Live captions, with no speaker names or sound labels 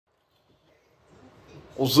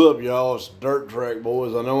What's up, y'all? It's Dirt Track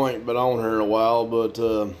Boys. I know I ain't been on here in a while, but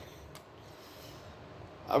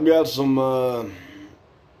I've got some,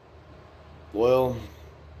 well,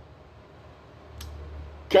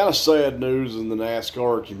 kind of sad news in the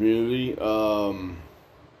NASCAR community.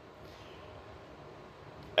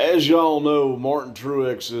 As y'all know, Martin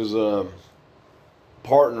Truex is a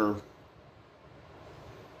partner,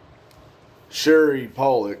 Sherry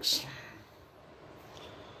Pollock's,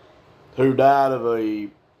 who died of a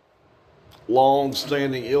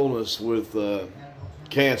long-standing illness with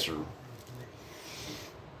cancer.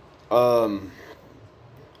 A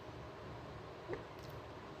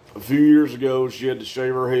few years ago, she had to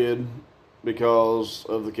shave her head because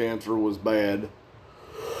of the cancer was bad.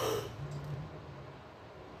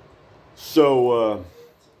 So,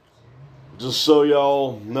 just so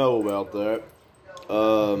y'all know about that,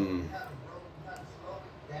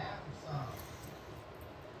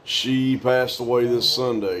 she passed away this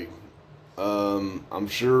Sunday. I'm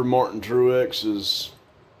sure Martin Truex is,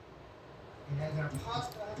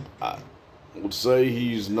 I would say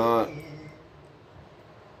he's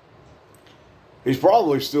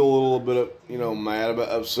probably still a little bit,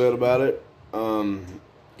 upset about it.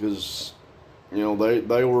 Because,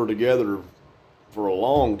 they were together for a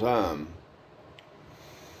long time.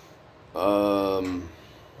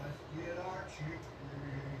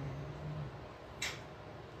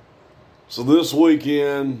 So this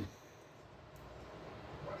weekend,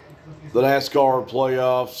 the NASCAR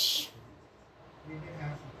playoffs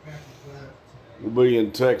will be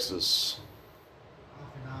in Texas.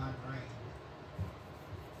 I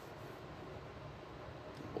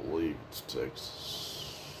believe it's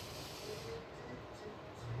Texas.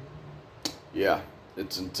 Yeah,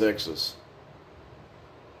 it's in Texas.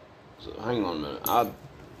 So hang on a minute.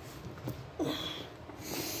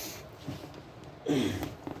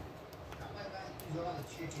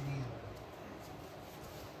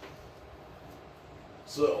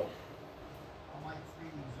 So,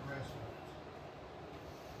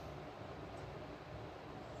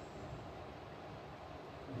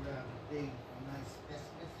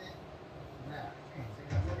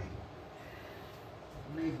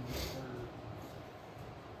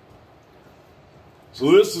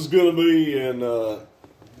 so this is going to be in the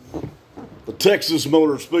Texas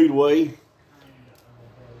Motor Speedway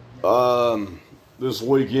this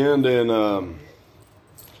weekend in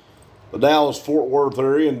the Dallas-Fort Worth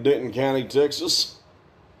area in Denton County, Texas.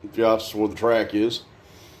 If that's where the track is.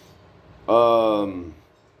 Who's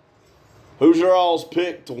your all's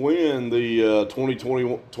pick to win the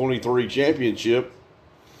 2023 championship?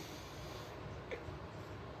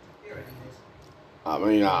 I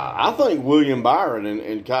mean, I think William Byron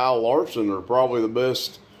and Kyle Larson are probably the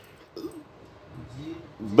best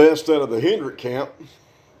out of the Hendrick camp.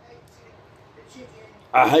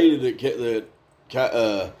 I hated that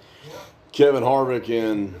Kevin Harvick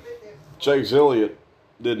and Chase Elliott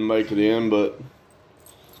didn't make it in, but,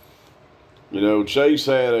 Chase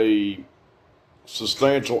had a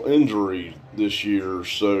substantial injury this year,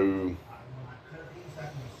 so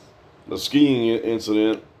the skiing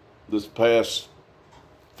incident this past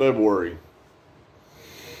February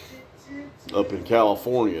up in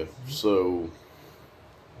California,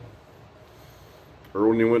 or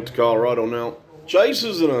when he went to Colorado. Now, Chase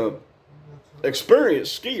is an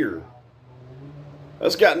experienced skier.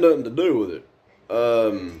 That's got nothing to do with it.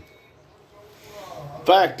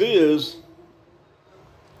 Fact is,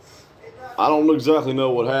 I don't exactly know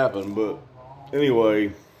what happened, but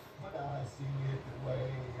anyway,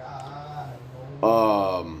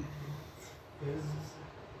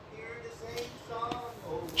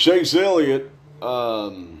 Chase Elliott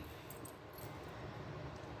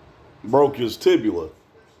broke his tibia,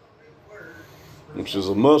 which is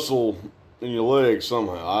a muscle in your leg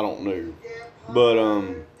somehow. I don't know. But,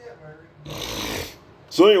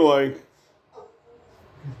 so anyway,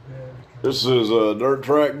 this is Dirt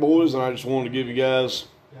Track Boys, and I just wanted to give you guys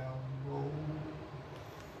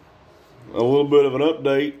a little bit of an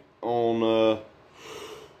update on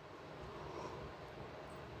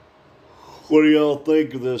what do y'all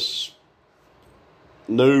think of this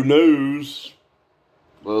new news.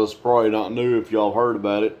 Well, it's probably not new if y'all heard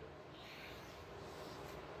about it.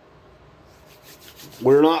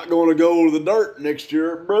 We're not going to go to the dirt next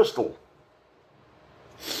year at Bristol.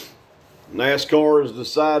 NASCAR has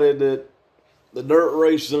decided that the dirt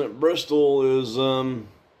racing at Bristol is, kind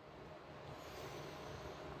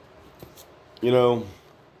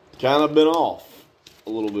of been off a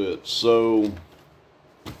little bit. So,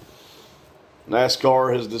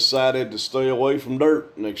 NASCAR has decided to stay away from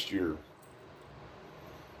dirt next year.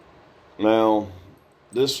 Now,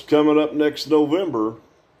 this coming up next November,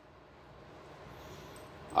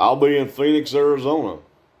 I'll be in Phoenix, Arizona.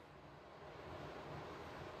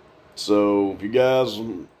 So if you guys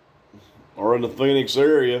are in the Phoenix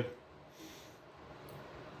area,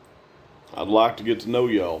 I'd like to get to know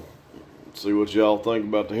y'all. See what y'all think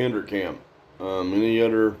about the Hendrick camp. Any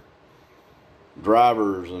other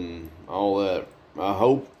drivers and all that. I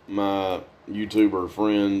hope my YouTuber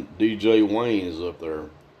friend DJ Wayne is up there.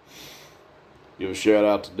 Give a shout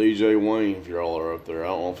out to DJ Wayne if y'all are up there. I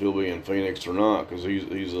don't know if he'll be in Phoenix or not, because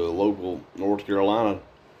he's a local North Carolina.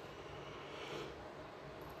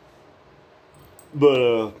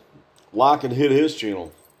 But like and hit his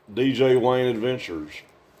channel, DJ Wayne Adventures.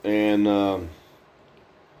 And to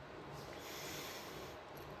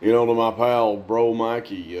my pal Bro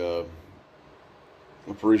Mikey, I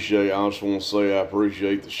just want to say I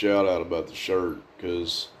appreciate the shout out about the shirt,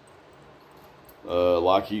 because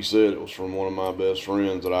like he said, it was from one of my best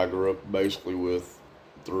friends that I grew up basically with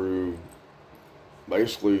through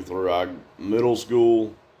middle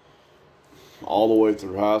school all the way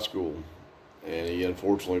through high school. And he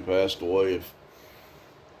unfortunately passed away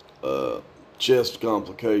of chest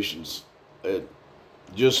complications at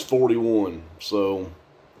just 41. So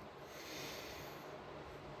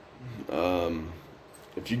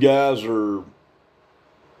if you guys are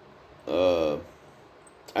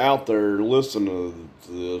out there listening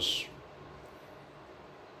to this,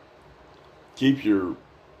 keep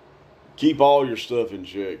all your stuff in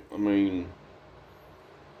check. I mean,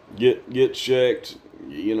 get checked.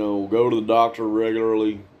 Go to the doctor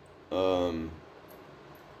regularly,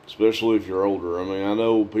 especially if you're older. I mean, I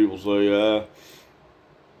know people say,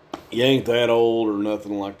 you ain't that old or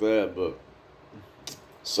nothing like that, but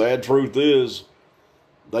sad truth is,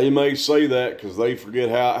 they may say that because they forget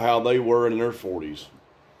how they were in their 40s.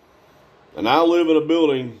 And I live in a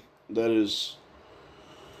building that is...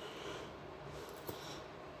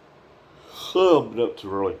 I've been up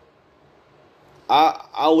too early.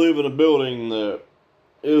 I live in a building that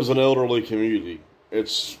is an elderly community.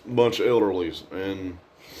 It's a bunch of elderlies, and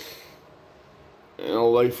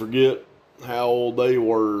they forget how old they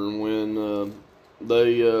were when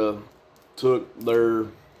they took their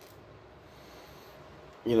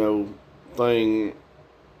thing.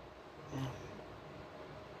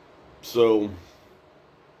 So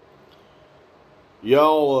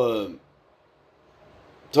y'all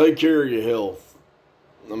take care of your health.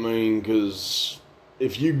 I mean, because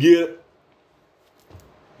if you get,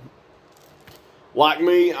 like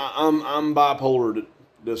me, I'm bipolar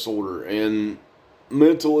disorder, and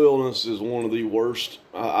mental illness is one of the worst.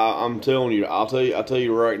 I'm telling you. I'll tell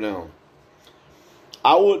you right now.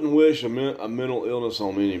 I wouldn't wish a mental illness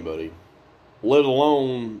on anybody, let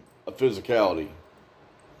alone a physicality.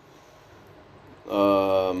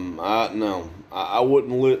 I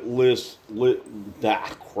wouldn't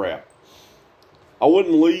I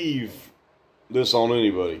wouldn't leave this on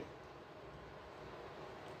anybody.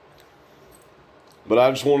 But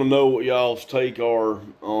I just want to know what y'all's take are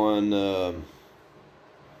on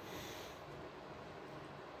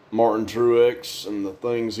Martin Truex and the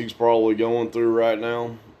things he's probably going through right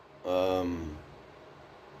now.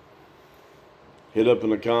 Hit up in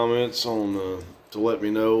the comments to let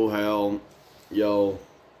me know how y'all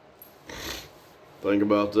think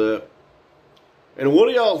about that. And what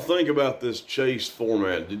do y'all think about this chase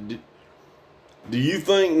format? Do you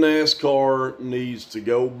think NASCAR needs to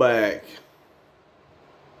go back?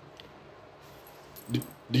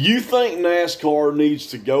 Do you think NASCAR needs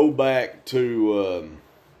to go back to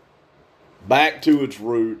its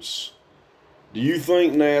roots? Do you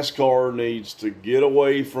think NASCAR needs to get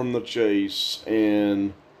away from the chase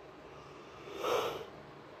and,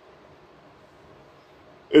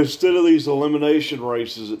 instead of these elimination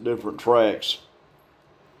races at different tracks,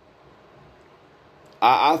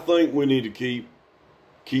 I think we need to keep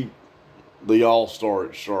the All-Star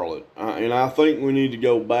at Charlotte. And I think we need to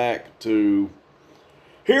go back to...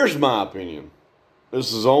 Here's my opinion.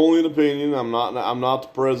 This is only an opinion. I'm not the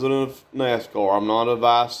president of NASCAR. I'm not a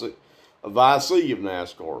vice of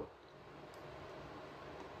NASCAR.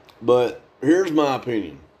 But here's my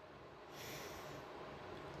opinion.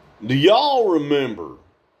 Do y'all remember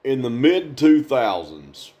in the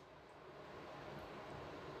mid-2000s,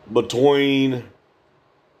 between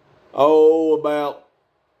about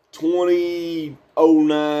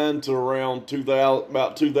 2009 to around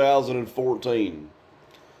 2014,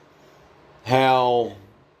 how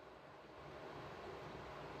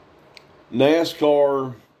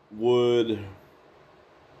NASCAR would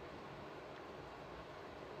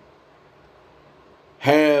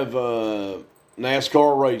have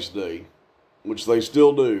NASCAR race day, which they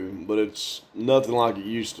still do, but it's nothing like it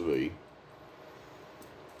used to be.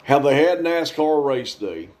 how they had NASCAR race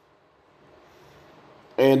day.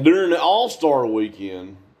 And during the All-Star week,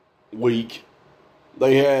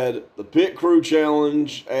 they had the pit crew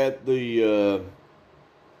challenge at the,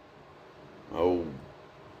 oh,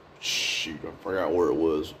 shoot, I forgot where it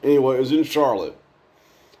was. Anyway, it was in Charlotte.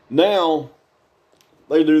 Now,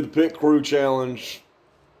 they do the pit crew challenge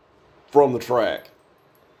from the track.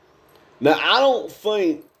 Now, I don't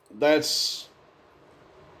think that's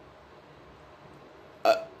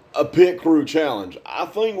a pit crew challenge. I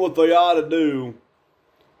think what they ought to do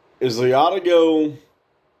is they ought to go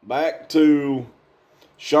back to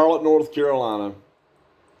Charlotte, North Carolina,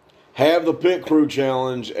 have the pit crew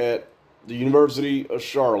challenge at the University of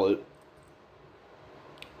Charlotte,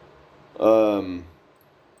 or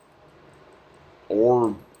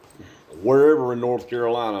wherever in North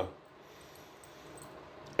Carolina,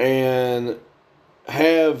 and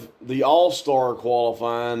have the All-Star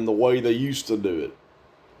qualifying the way they used to do it.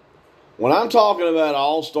 When I'm talking about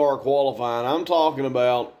All-Star qualifying, I'm talking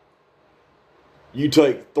about you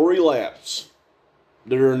take 3 laps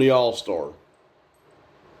during the All-Star.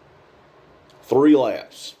 3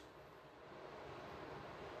 laps.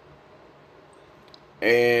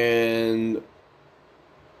 And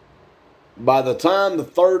by the time the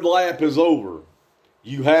 3rd lap is over,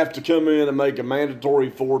 you have to come in and make a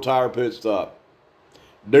mandatory 4-tire pit stop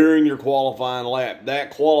during your qualifying lap.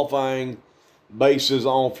 That qualifying bases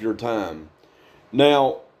off your time.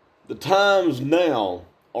 Now, the times now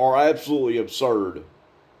are absolutely absurd.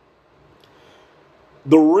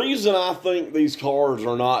 The reason I think these cars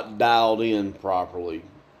are not dialed in properly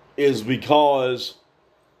is because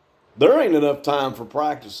there ain't enough time for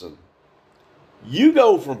practicing. You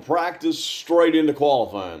go from practice straight into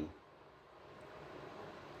qualifying.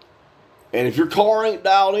 And if your car ain't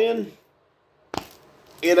dialed in,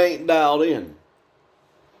 it ain't dialed in.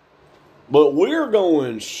 But we're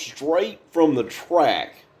going straight from the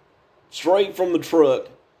track, straight from the truck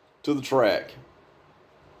to the track.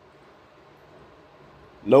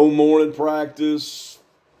 No morning practice,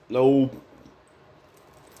 no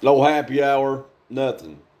happy hour,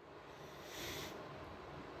 nothing.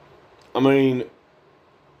 I mean,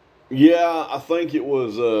 yeah, I think it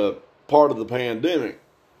was part of the pandemic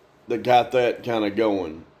that got that kind of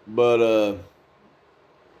going. But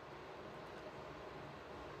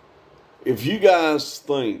if you guys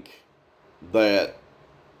think that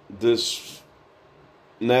this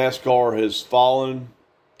NASCAR has fallen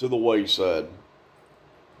to the wayside,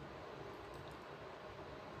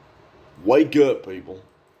 wake up, people.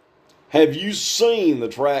 Have you seen the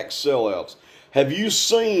track sellouts? Have you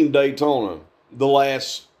seen Daytona the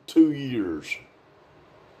last 2 years?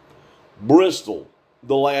 Bristol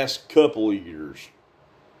the last couple of years?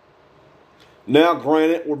 Now,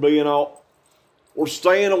 granted, we're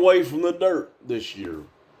staying away from the dirt this year,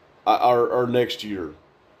 or next year.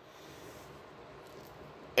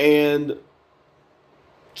 And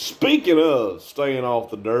speaking of staying off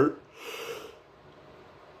the dirt,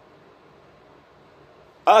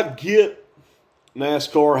 I get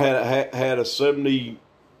NASCAR had a 70,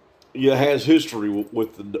 has history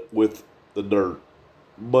with the dirt,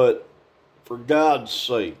 but for God's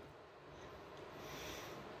sake,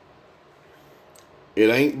 it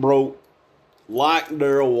ain't broke. Like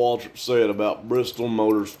Darrell Waltrip said about Bristol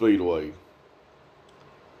Motor Speedway,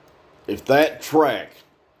 if that track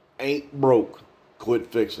ain't broke,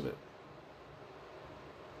 quit fixing it.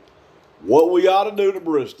 What we ought to do to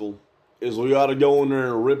Bristol is we ought to go in there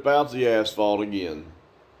and rip out the asphalt again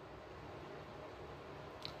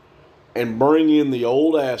and bring in the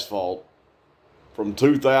old asphalt from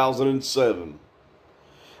 2007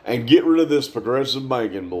 and get rid of this progressive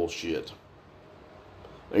banking bullshit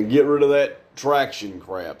and get rid of that traction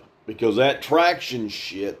crap, because that traction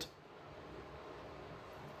shit,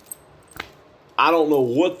 I don't know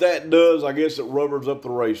what that does. I guess it rubbers up the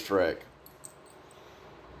racetrack.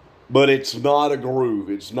 But it's not a groove.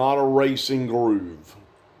 It's not a racing groove.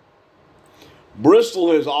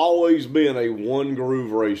 Bristol has always been a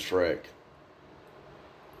one-groove racetrack.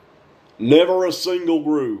 Never a single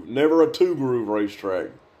groove. Never a two-groove racetrack.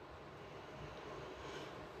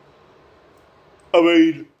 I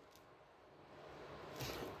mean,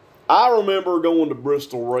 I remember going to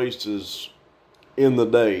Bristol races in the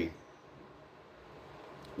day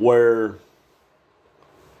where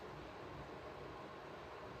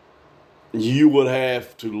you would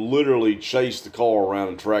have to literally chase the car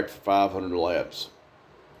around the track for 500 laps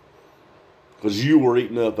because you were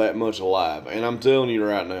eating up that much alive. And I'm telling you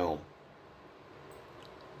right now,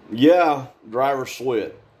 yeah, drivers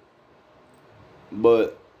sweat.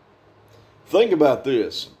 But think about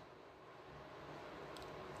this.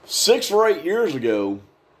 6 or 8 years ago,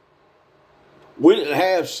 We didn't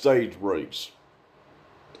have stage brakes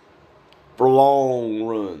for long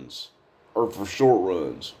runs or for short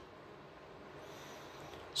runs.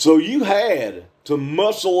 So you had to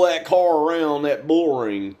muscle that car around that bull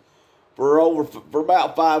ring for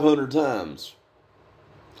about 500 times.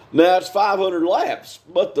 Now it's 500 laps,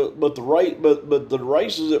 but the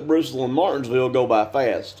races at Bristol and Martinsville go by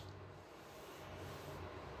fast.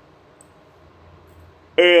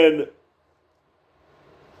 And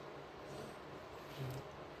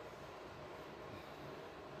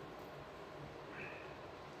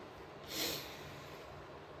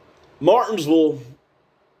Martinsville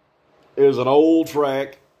is an old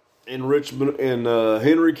track in Richmond, in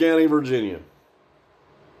Henry County, Virginia.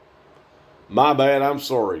 My bad, I'm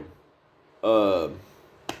sorry. It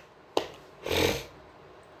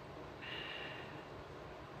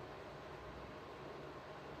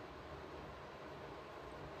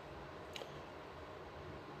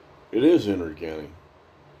is Henry County.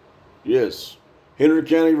 Yes, Henry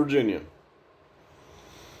County, Virginia.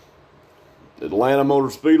 Atlanta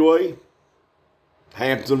Motor Speedway,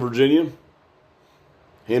 Hampton, Virginia,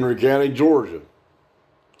 Henry County, Georgia.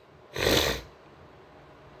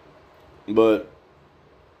 But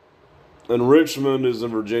and Richmond is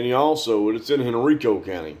in Virginia also, but it's in Henrico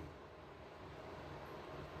County.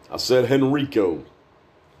 I said Henrico.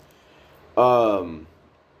 But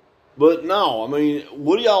no, I mean,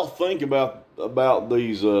 what do y'all think about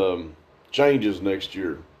these changes next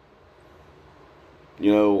year?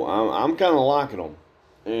 You know, I'm kind of liking them.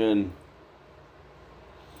 And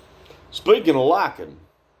speaking of liking,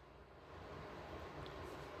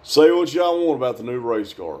 say what y'all want about the new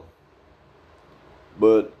race car,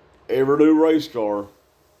 but every new race car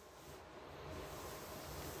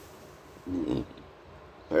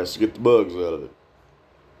has to get the bugs out of it.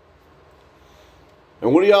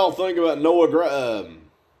 And what do y'all think about Noah Gragson?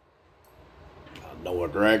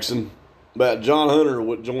 About John Hunter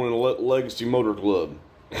joining the Legacy Motor Club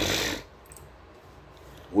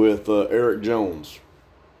with Eric Jones.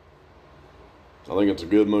 I think it's a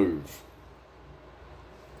good move.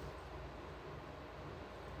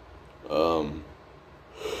 And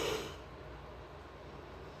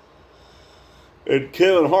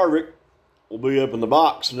Kevin Harvick will be up in the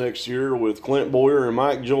box next year with Clint Boyer and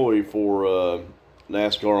Mike Joy for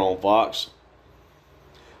NASCAR on Fox.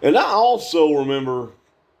 And I also remember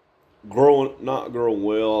not growing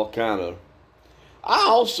well, kind of. I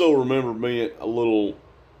also remember being I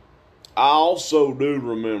also do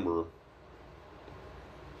remember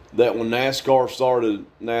that when NASCAR started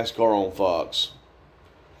NASCAR on Fox,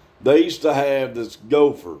 they used to have this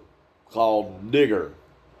gopher called Digger.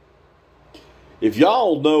 If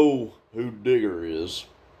y'all know who Digger is,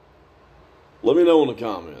 let me know in the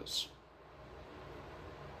comments.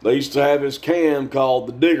 They used to have his cam called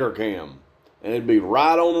the Digger Cam, and it'd be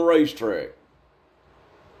right on the racetrack.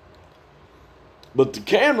 But the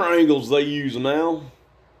camera angles they use now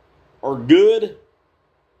are good,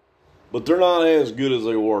 but they're not as good as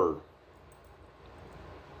they were.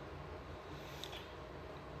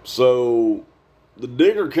 So the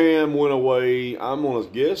Digger Cam went away, I'm going to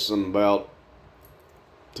guess, in about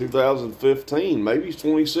 2015, maybe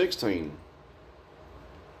 2016.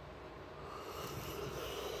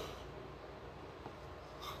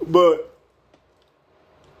 But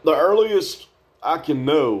the earliest I can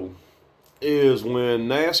know is when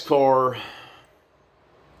NASCAR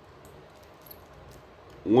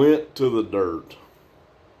went to the dirt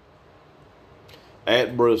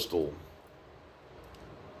at Bristol.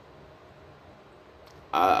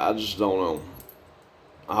 I just don't know.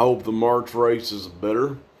 I hope the March race is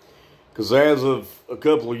better, because as of a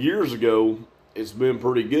couple of years ago, it's been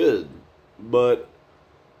pretty good. But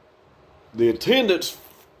the attendance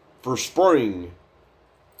for spring,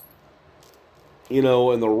 you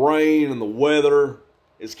know, and the rain and the weather,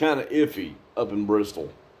 it's kind of iffy up in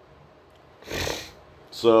Bristol.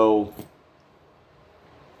 So,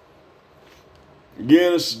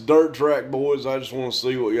 again, this is Dirt Track Boys. I just want to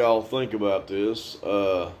see what y'all think about this.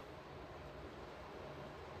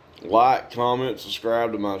 Like, comment,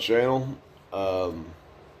 subscribe to my channel.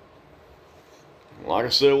 Like I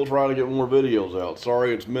said, we'll try to get more videos out.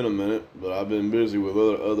 Sorry it's been a minute, but I've been busy with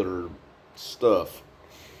other stuff.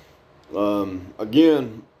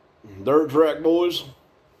 Again, Dirt Track Boys,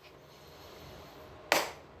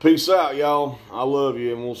 peace out, y'all. I love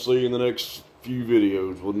you, and we'll see you in the next few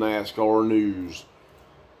videos with NASCAR news.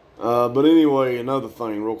 But anyway, another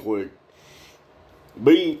thing real quick.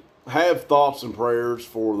 Have thoughts and prayers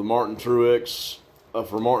for the Martin Truex,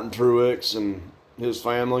 and his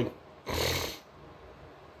family.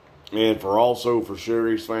 And also for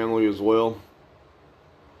Sherry's family as well.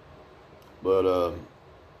 But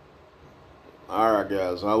all right,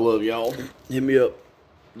 guys, I love y'all. Hit me up.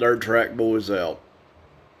 Dirt Track Boys out.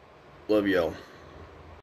 Love y'all.